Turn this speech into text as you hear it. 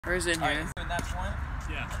Where's in here? Alright, so that's one?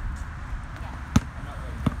 Yeah. I'm not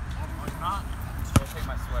ready. Oh, it's not? I'll take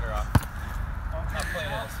my sweater off. I'm not playing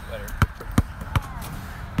in a sweater.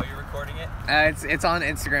 Oh, you're recording it? It's on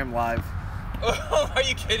Instagram Live. Oh, are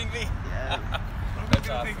you kidding me? Yeah. That's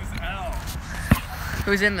awesome.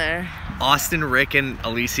 Who's in there? Austin, Rick, and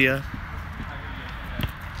Alicia.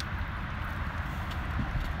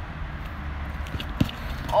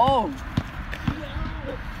 Oh!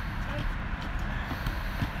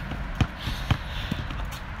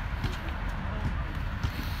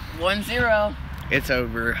 One zero. It's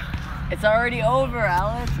over. It's already over,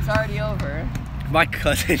 Alex. It's already over. My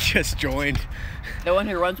cousin just joined. The one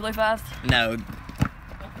who runs really fast? No.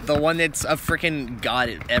 The one that's a freaking god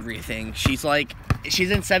at everything. She's in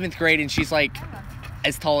 7th grade and she's like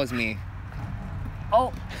as tall as me.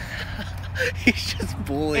 Oh. He's just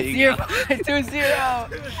bullying. It's 2-0.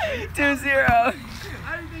 2-0. I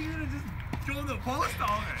didn't think you were gonna just join the post.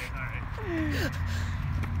 Alright.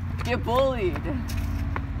 Get bullied.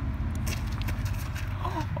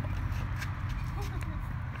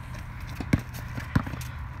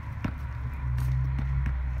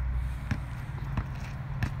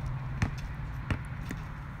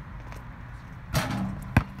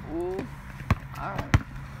 Ooh. Alright.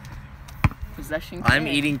 Possession Kang. I'm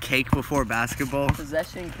eating cake before basketball.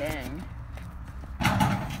 Possession Kang.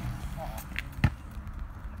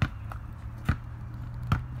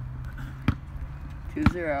 Two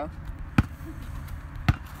zero.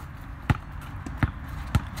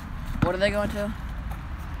 What are they going to?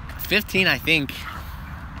 15, I think.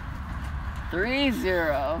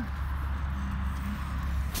 3-0.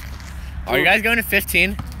 Are you guys going to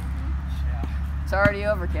 15? It's already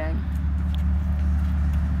over, Kang.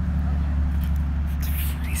 It's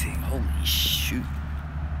freezing. Holy shoot.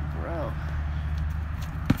 Bro.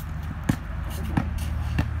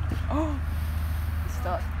 Oh. He's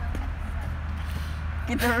stuck.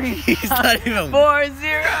 Get the rebound. He's not even.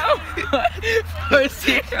 4-0.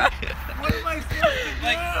 4-0. What am I supposed to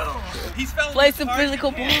do? He's fouling Play as some hard as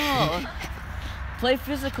physical he can. ball. Play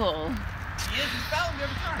physical. He is, he's fouling me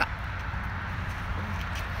every time.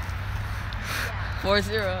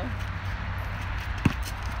 4-0.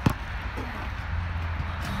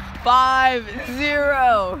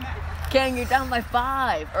 5-0. Kang, you're down by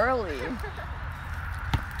 5 early.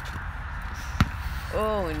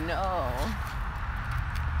 Oh no.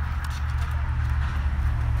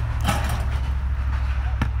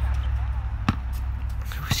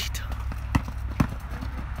 Who's he talking?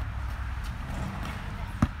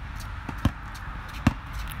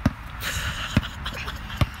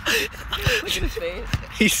 Look at his face.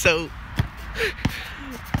 He's so.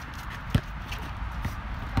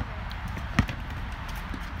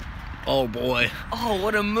 Oh boy. Oh,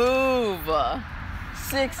 what a move.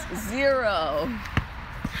 6-0.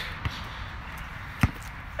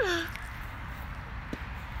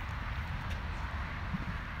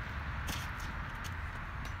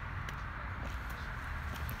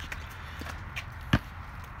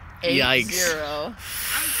 Yikes. 8-0. I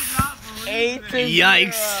cannot believe 8-0.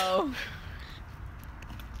 Yikes.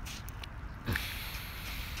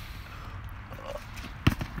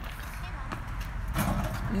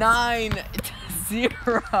 9-0.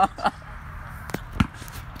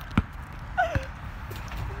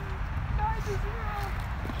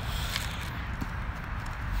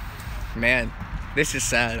 Man, this is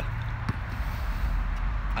sad.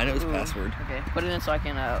 I know his password. Okay, put it in so I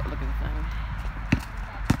can look at the thing.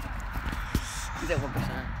 He's at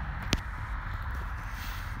 1%.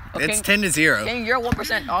 Okay, It's 10-0. Kang, you're at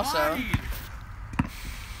 1% also.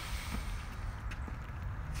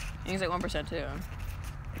 He's at 1% too.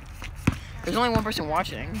 There's only 1 person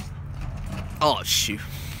watching. Oh shoot.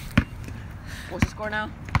 What's the score now?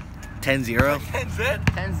 10-0.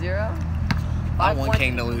 10-0? I want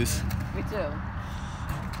Kang to lose. Me too.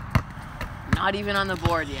 Not even on the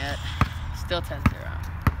board yet. Still 10-0.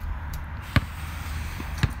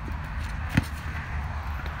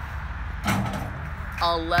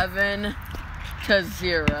 $11-0.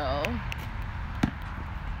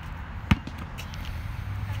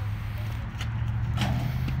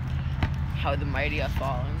 How the mighty have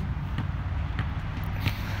fallen.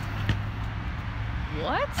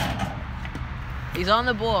 What? He's on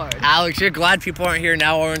the board. Alex, you're glad people aren't here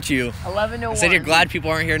now, aren't you? 11-1. I said you're glad people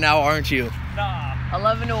aren't here now, aren't you? Nah.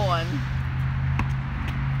 11-1.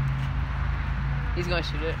 He's gonna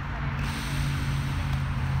shoot it.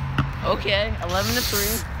 Okay,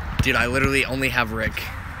 11-3. Dude, I literally only have Rick.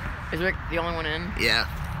 Is Rick the only one in? Yeah.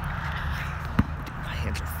 My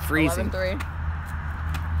hands are freezing. 11-3.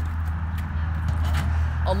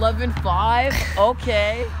 11-5.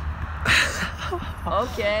 Okay.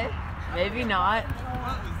 Okay, maybe not.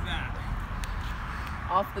 What was that?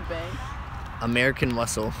 Off the bank. American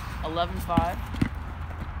muscle. 11-5.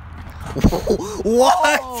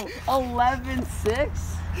 What? Oh,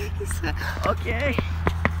 11-6. Okay. I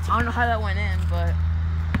don't know how that went in, but.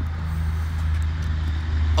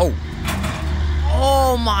 Oh.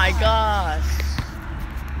 Oh my gosh.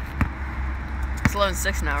 It's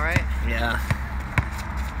 11-6 now, right? Yeah.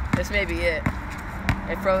 This may be it.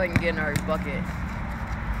 If Profe can get in our bucket.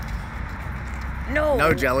 No.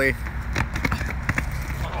 No jelly. Is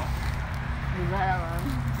that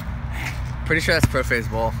Pretty sure that's Profe's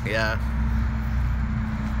ball. Yeah.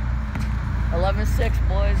 11-6,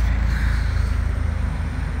 boys.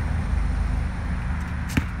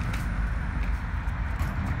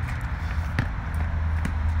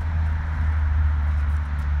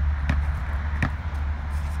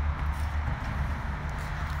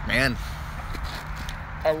 Man.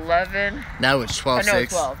 11. No, it's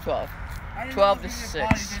 12-6. No, 12. 12 to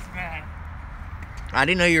 6. I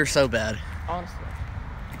didn't know you were so bad. Honestly.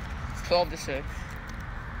 12 to 6.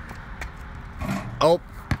 Oh.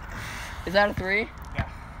 Is that a 3? Yeah.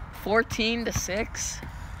 14 to 6.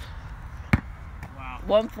 Wow.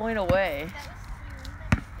 1 point away.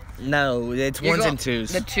 No, it's ones and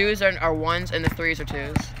twos. The 2s are 1s and the 3s are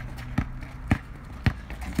 2s.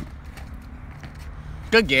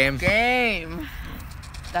 Good game. Game.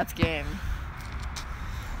 That's game.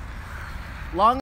 Long